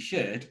mean you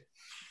should.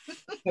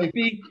 So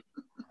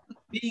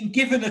being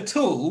given a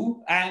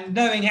tool and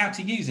knowing how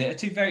to use it are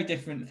two very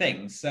different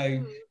things.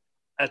 So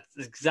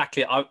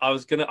exactly. I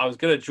was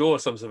gonna draw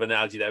some sort of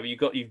analogy there,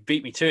 but you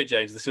beat me to it,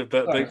 James. But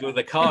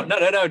the car. No.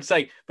 I'm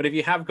saying, but if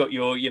you have got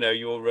your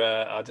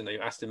I don't know,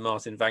 your Aston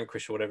Martin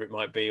Vanquish or whatever it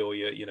might be, or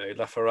your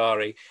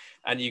LaFerrari,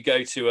 and you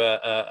go to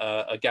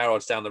a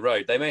garage down the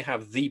road, they may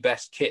have the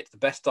best kit, the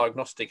best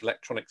diagnostic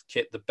electronics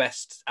kit, the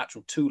best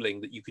actual tooling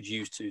that you could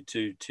use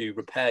to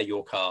repair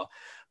your car.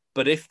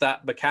 But if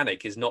that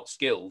mechanic is not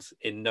skilled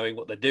in knowing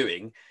what they're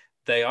doing,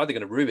 they're either going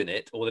to ruin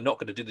it or they're not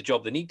going to do the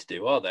job they need to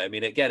do, are they? I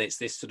mean, again, it's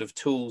this sort of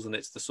tools, and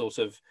it's the sort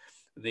of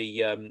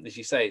the as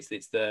you say,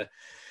 it's the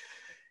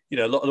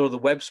a lot of the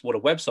what a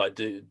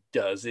website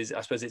does is,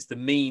 I suppose, it's the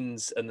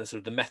means and the sort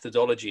of the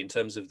methodology in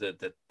terms of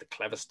the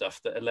clever stuff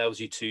that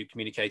allows you to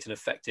communicate an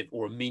effective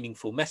or a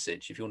meaningful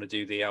message, if you want to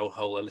do the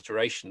whole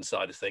alliteration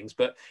side of things.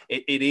 But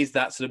it is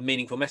that sort of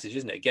meaningful message,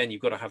 isn't it? Again,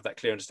 you've got to have that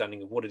clear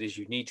understanding of what it is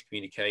you need to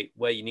communicate,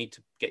 where you need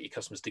to get your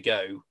customers to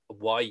go,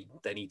 why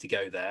they need to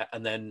go there,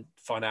 and then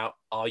find out,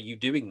 are you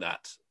doing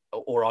that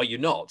or are you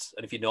not?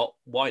 And if you're not,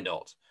 why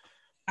not?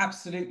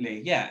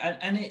 Absolutely, yeah.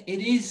 And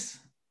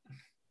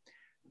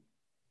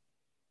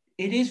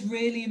it is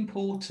really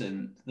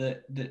important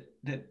that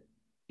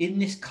in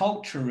this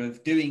culture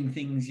of doing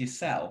things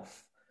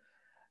yourself,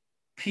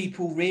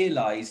 people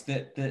realize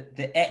that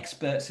the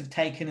experts have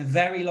taken a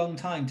very long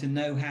time to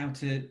know how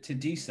to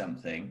do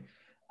something.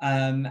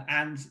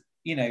 And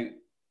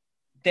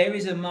there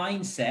is a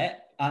mindset,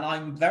 and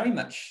I'm very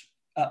much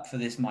up for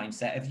this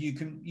mindset of you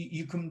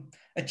can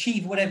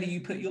achieve whatever you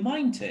put your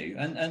mind to,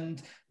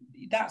 and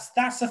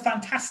that's a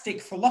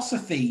fantastic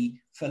philosophy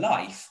for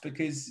life,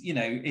 because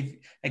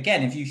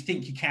if you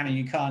think you can and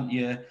you can't,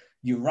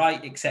 you're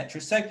right, etc.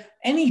 So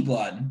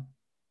anyone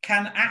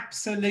can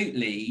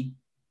absolutely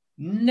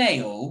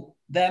nail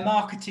their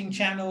marketing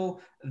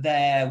channel,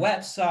 their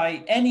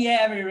website, any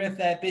area of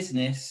their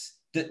business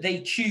that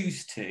they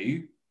choose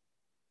to,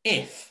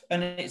 if,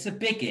 and it's a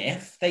big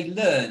if, they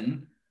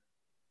learn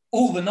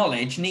all the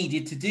knowledge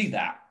needed to do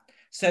that.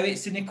 So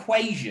it's an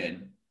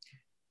equation.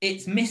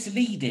 It's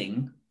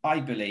misleading, I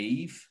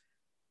believe,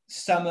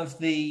 some of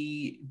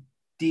the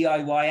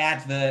DIY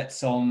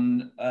adverts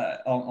on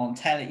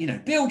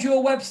telly, build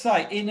your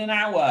website in an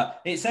hour,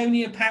 it's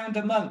only £1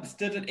 a month.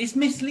 It's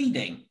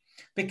misleading,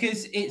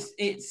 because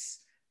it's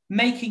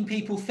making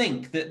people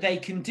think that they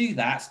can do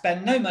that,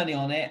 spend no money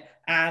on it,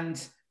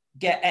 and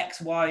get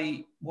X,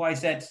 Y,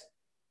 Z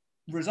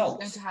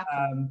results. It's going to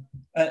happen.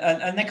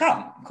 And they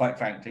can't, quite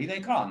frankly, they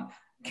can't.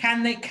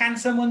 Can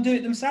someone do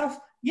it themselves?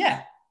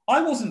 Yeah.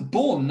 I wasn't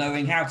born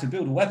knowing how to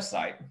build a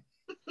website.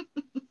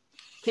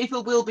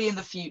 People will be in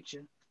the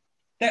future.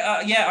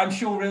 Yeah, I'm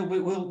sure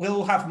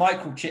we'll have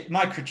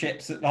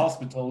microchips at the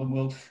hospital,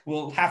 and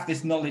we'll have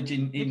this knowledge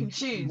in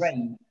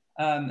brain,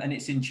 and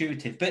it's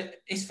intuitive.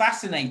 But it's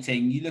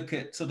fascinating. You look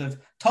at sort of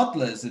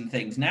toddlers and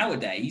things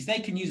nowadays; they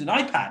can use an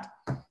iPad.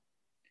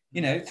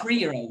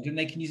 3-year-old, and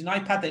they can use an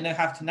iPad. They know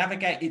how to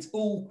navigate. It's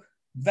all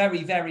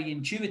very, very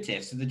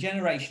intuitive. So the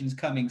generations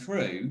coming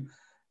through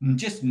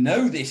just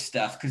know this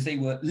stuff because they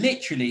were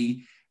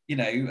literally,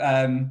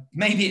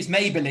 maybe it's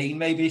Maybelline,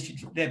 maybe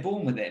they're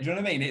born with it. Do you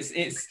know what I mean?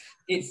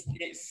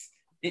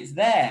 It's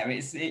there.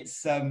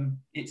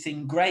 It's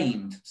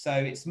ingrained. So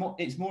it's more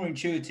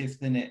intuitive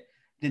than it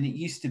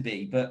used to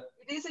be. But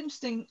it is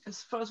interesting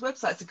as far as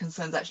websites are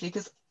concerned, actually,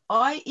 because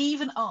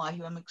even I,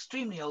 who am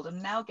extremely old,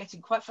 am now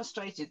getting quite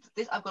frustrated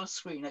that I've got a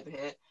screen over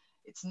here.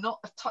 It's not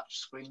a touch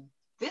screen.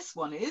 This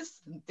one is,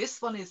 and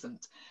this one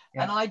isn't.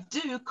 Yeah. And I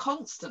do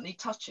constantly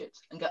touch it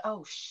and go,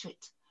 oh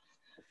shit,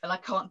 and I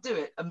can't do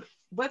it.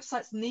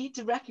 Websites need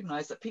to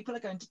recognize that people are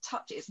going to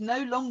touch it. It's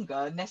no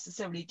longer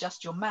necessarily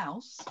just your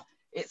mouse.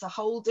 It's a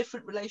whole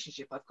different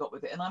relationship I've got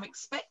with it. And I'm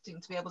expecting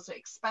to be able to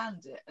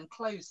expand it and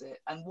close it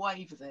and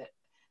wave with it.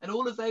 And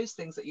all of those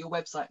things that your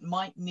website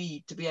might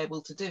need to be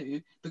able to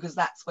do, because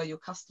that's where your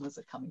customers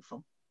are coming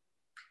from.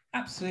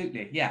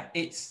 Absolutely, yeah.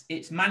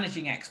 It's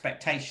managing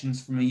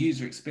expectations from a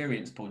user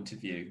experience point of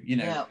view.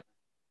 Yeah.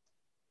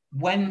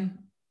 When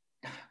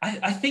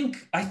I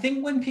think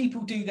when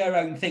people do their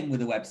own thing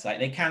with a website,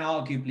 they can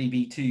arguably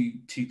be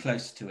too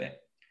close to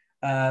it.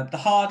 The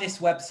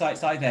hardest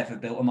websites I've ever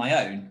built on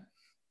my own.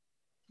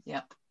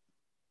 Yep.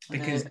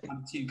 Because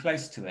I'm too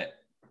close to it.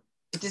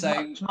 It is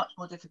much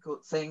more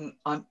difficult saying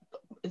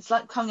it's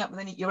like coming up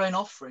with your own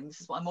offering.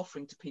 This is what I'm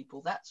offering to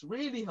people. That's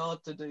really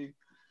hard to do.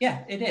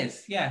 Yeah, it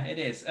is. Yeah, it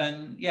is.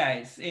 And yeah,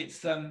 it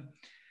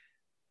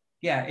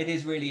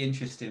is really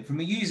interesting. From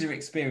a user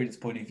experience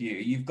point of view,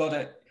 you've got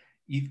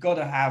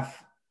to have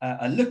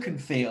a look and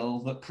feel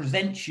that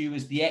presents you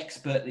as the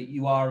expert that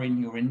you are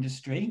in your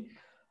industry,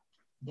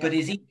 but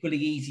is equally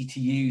easy to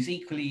use,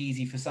 equally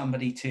easy for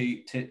somebody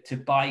to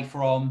buy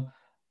from,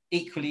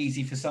 equally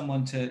easy for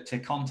someone to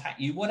contact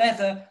you,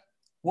 whatever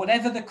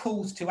the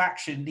calls to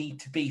action need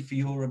to be for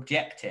your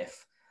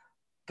objective.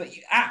 But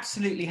you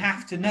absolutely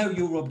have to know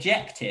your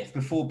objective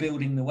before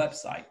building the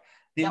website.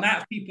 The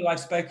amount of people I've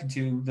spoken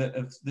to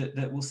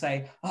that will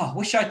say, oh, I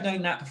wish I'd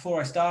known that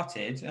before I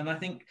started. And I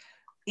think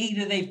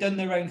either they've done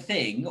their own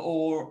thing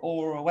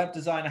or a web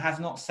designer has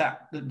not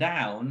sat them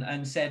down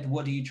and said,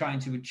 what are you trying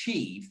to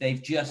achieve?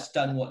 They've just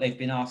done what they've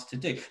been asked to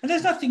do. And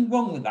there's nothing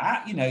wrong with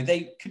that.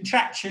 They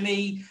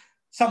contractually,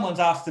 someone's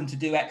asked them to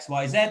do X,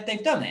 Y, Z,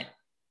 they've done it.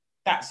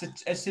 That's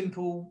a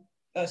simple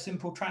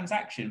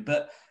transaction.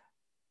 But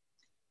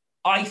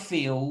I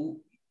feel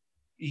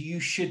you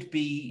should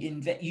be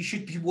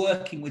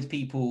working with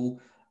people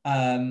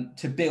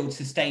to build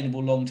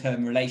sustainable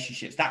long-term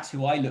relationships. That's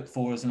who I look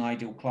for as an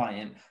ideal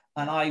client.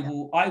 And I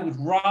would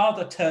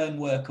rather turn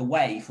work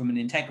away from an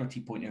integrity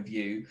point of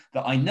view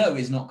that I know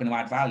is not going to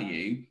add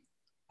value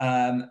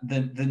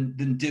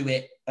than do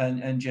it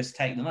and just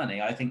take the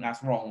money. I think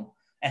that's wrong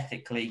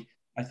ethically.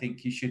 I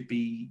think you should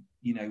be,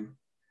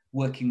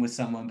 working with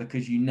someone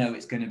because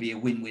it's going to be a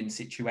win-win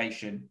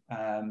situation.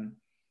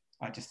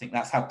 I just think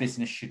that's how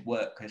business should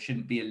work. There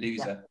shouldn't be a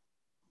loser.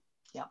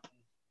 Yep.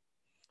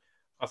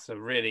 That's a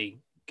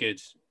really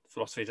good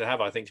philosophy to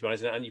have, I think, to be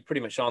honest. And you pretty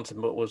much answered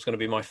what was going to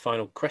be my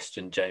final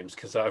question, James,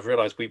 because I've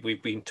realised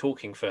we've been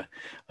talking for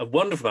a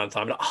wonderful amount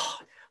of time.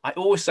 I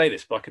always say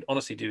this, but I could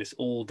honestly do this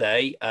all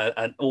day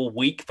and all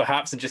week,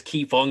 perhaps, and just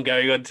keep on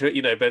going on to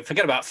it, but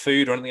forget about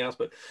food or anything else.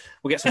 But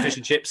we'll get some fish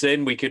and chips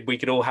in. We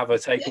could all have a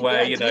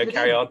takeaway,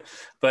 carry on.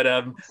 But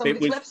it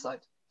was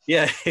website.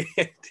 Yeah,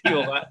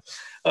 do all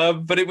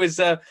that. But it was,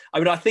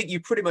 I think you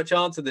pretty much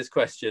answered this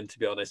question, to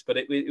be honest, but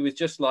it was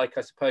just like,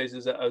 I suppose,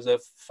 as a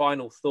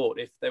final thought,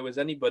 if there was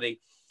anybody,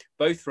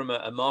 both from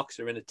a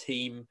marketer in a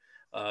team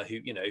who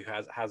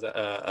has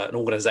an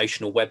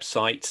organizational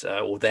website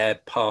or they're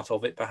part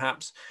of it,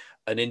 perhaps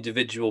an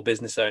individual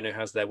business owner who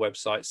has their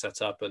website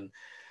set up and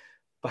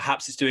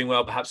perhaps it's doing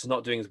well, perhaps it's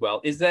not doing as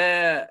well. Is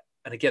there,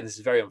 and again, this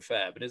is very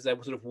unfair, but is there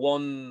sort of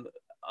one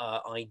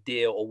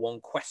idea or one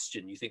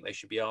question you think they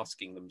should be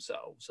asking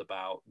themselves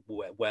about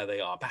where they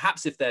are?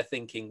 Perhaps if they're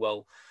thinking,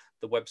 well,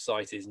 the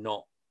website is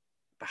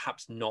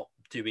perhaps not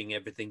doing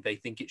everything they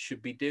think it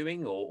should be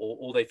doing,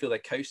 or they feel they're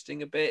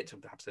coasting a bit, or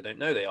perhaps they don't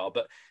know they are.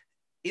 But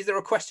is there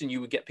a question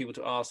you would get people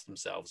to ask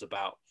themselves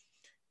about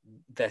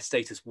their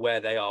status, where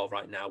they are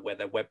right now, where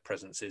their web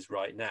presence is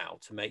right now,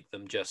 to make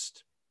them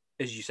just,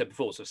 as you said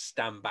before, sort of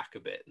stand back a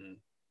bit and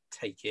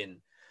take in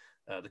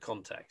the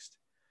context?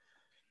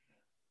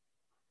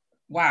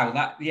 Wow,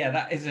 that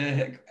is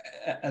a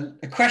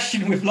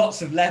question with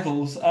lots of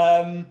levels.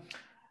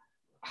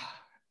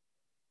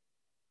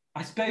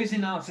 I suppose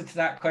in answer to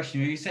that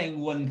question, you're saying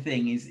one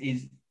thing is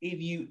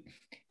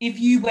if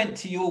you went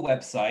to your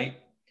website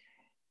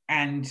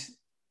and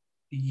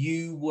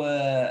you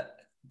were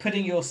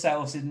putting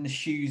yourselves in the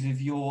shoes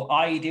of your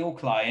ideal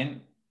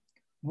client,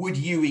 would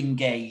you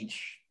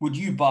engage? Would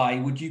you buy?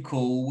 Would you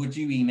call? Would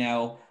you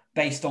email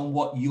based on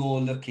what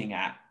you're looking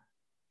at?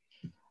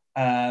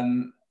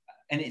 And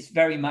it's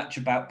very much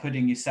about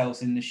putting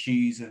yourselves in the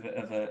shoes of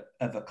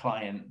a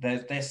client.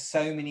 There's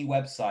so many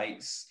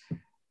websites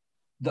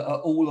that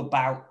are all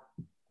about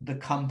the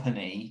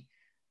company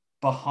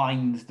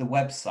behind the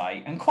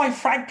website. And quite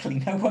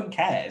frankly, no one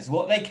cares.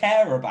 What they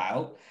care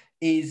about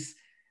is,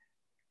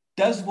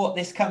 does what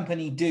this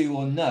company do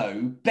or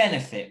no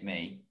benefit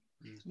me?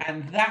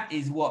 And that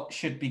is what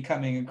should be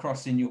coming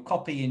across in your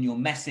copy, in your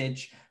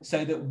message,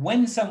 so that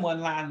when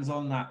someone lands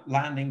on that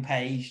landing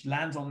page,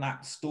 lands on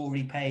that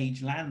story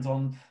page, lands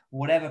on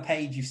whatever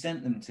page you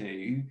sent them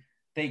to,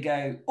 they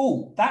go,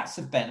 oh, that's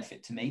of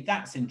benefit to me.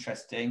 That's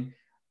interesting.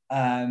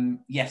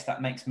 Yes,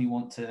 that makes me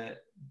want to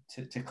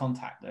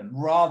contact them,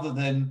 rather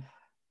than,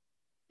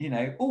 you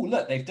know, oh,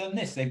 look, they've done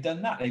this, they've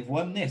done that, they've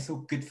won this,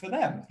 oh, good for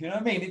them. You know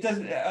what I mean? It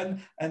doesn't,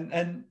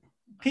 and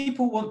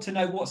people want to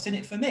know what's in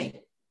it for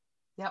me.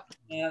 Yep.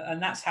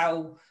 And that's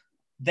how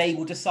they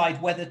will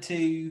decide whether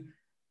to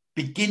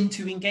begin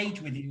to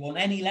engage with you on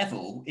any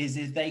level,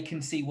 is they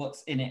can see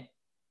what's in it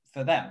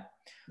for them.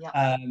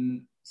 Yep.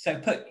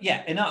 So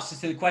in answer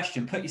to the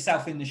question, put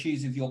yourself in the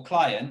shoes of your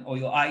client or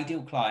your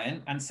ideal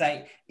client and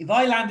say, if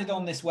I landed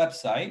on this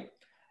website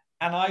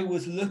and I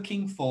was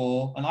looking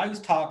for, and I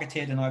was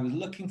targeted and I was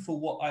looking for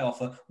what I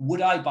offer,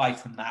 would I buy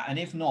from that? And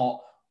if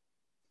not,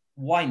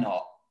 why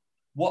not?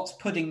 What's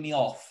putting me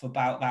off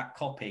about that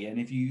copy? And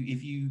if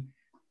you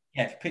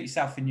put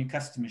yourself in your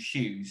customer's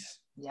shoes,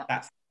 yep.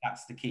 that's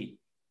the key.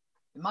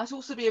 It might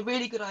also be a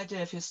really good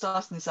idea, if you're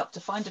starting this up, to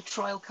find a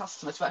trial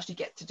customer to actually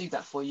get to do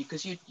that for you,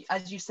 because you,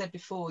 as you said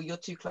before, you're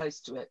too close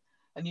to it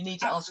and you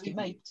need to ask your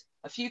mate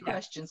a few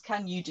questions.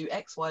 Can you do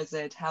X, Y,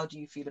 Z? How do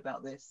you feel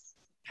about this?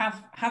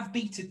 Have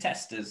beta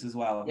testers as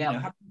well. Yeah, you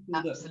know,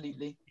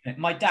 absolutely.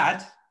 My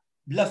dad,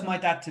 love my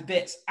dad to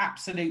bits,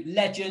 absolute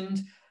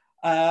legend.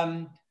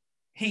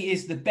 He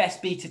is the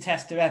best beta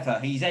tester ever.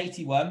 He's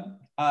 81.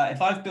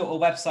 If I've built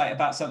a website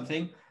about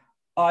something,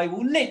 I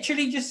will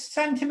literally just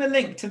send him a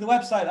link to the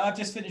website that I've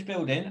just finished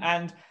building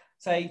and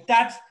say,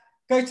 Dad,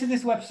 go to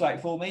this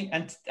website for me,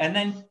 and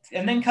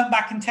then come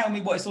back and tell me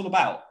what it's all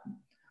about.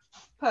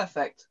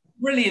 Perfect.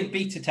 Brilliant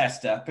beta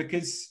tester,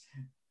 because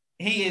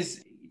he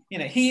is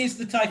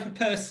the type of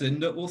person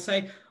that will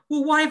say,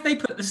 well, why have they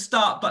put the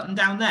start button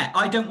down there?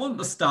 I don't want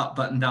the start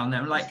button down there.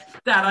 I'm like,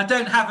 Dad, I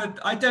don't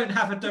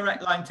have a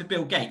direct line to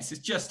Bill Gates.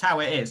 It's just how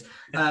it is.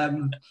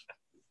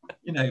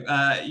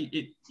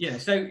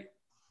 So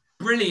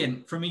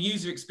brilliant from a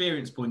user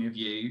experience point of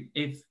view.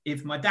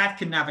 If my dad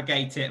can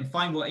navigate it and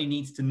find what he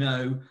needs to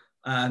know,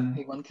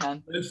 anyone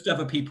can. Most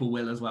other people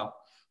will as well.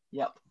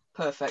 Yep.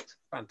 Perfect.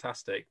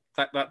 Fantastic.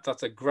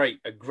 That's a great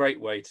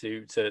way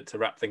to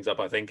wrap things up,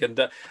 I think.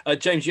 And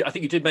James, I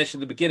think you did mention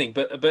at the beginning,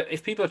 but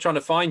if people are trying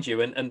to find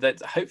you, and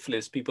that hopefully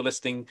there's people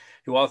listening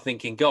who are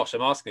thinking, gosh,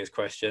 I'm asking this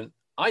question,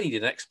 I need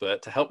an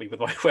expert to help me with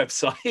my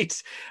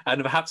website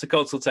and perhaps a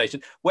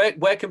consultation.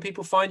 Where can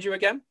people find you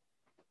again?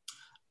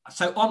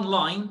 So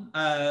online,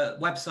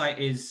 website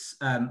is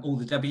all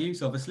the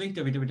W's, obviously,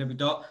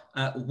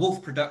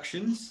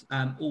 www.wolfproductions,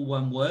 all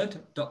one word,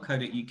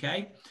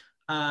 .co.uk.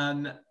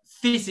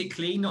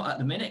 Physically, not at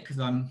the minute because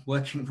I'm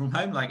working from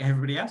home like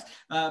everybody else,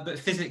 but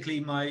physically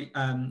my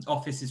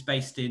office is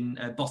based in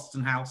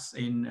Boston House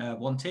in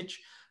Wantage.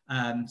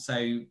 So,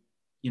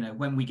 you know,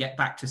 when we get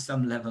back to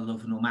some level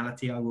of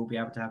normality, I will be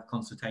able to have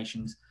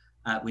consultations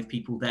with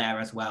people there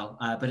as well.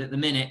 But at the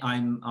minute,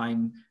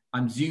 I'm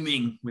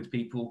Zooming with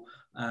people.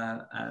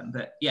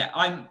 But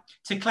yeah,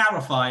 to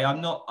clarify,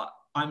 I'm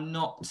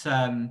not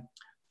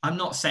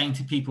saying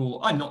to people,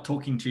 I'm not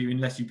talking to you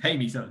unless you pay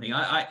me something.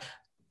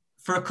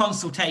 For a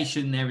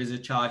consultation, there is a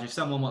charge. If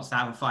someone wants to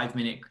have a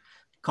 5-minute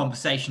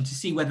conversation to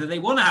see whether they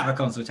want to have a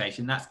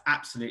consultation, that's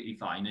absolutely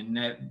fine. And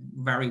they're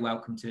very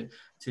welcome to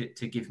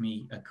give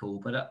me a call.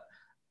 But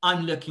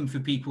I'm looking for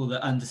people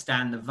that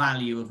understand the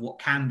value of what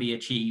can be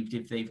achieved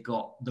if they've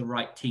got the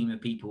right team of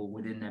people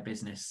within their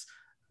business,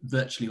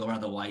 virtually or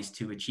otherwise,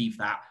 to achieve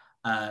that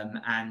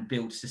and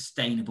build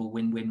sustainable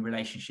win-win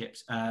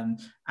relationships. And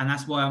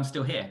that's why I'm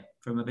still here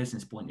from a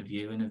business point of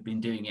view and have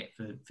been doing it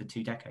for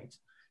 2 decades.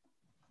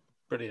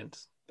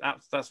 Brilliant.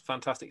 That's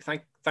fantastic.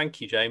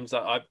 Thank you, James.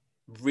 I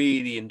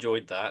really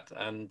enjoyed that,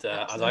 and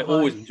as I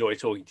always enjoy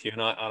talking to you,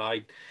 and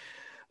I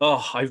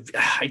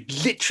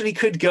literally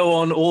could go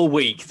on all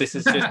week. This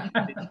is just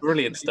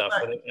brilliant stuff,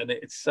 and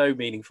it's so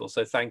meaningful.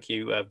 So thank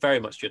you very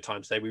much for your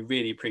time today. We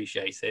really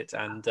appreciate it,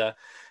 and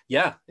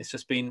it's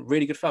just been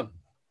really good fun.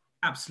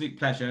 Absolute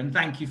pleasure, and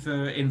thank you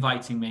for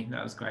inviting me.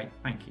 That was great.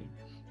 Thank you.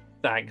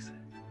 Thanks.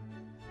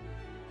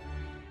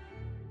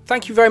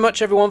 thank you very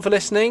much, everyone, for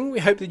listening. We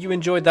hope that you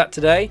enjoyed that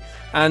today.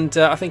 And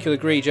I think you'll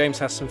agree, James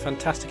has some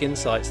fantastic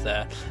insights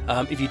there.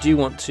 If you do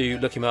want to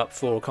look him up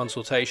for a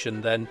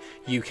consultation, then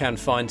you can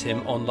find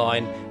him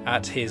online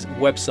at his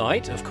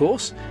website, of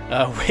course,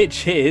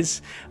 which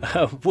is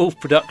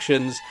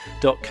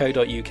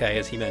wolfproductions.co.uk,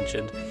 as he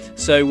mentioned.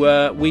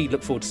 So we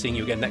look forward to seeing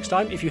you again next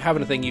time. If you have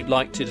anything you'd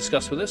like to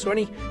discuss with us, or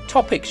any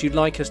topics you'd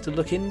like us to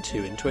look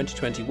into in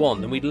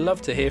 2021, then we'd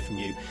love to hear from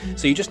you.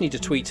 So you just need to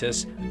tweet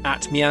us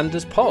at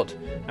MeandersPod,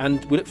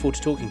 and we look forward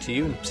to talking to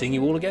you and seeing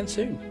you all again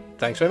soon.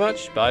 Thanks very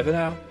much. Bye for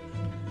now.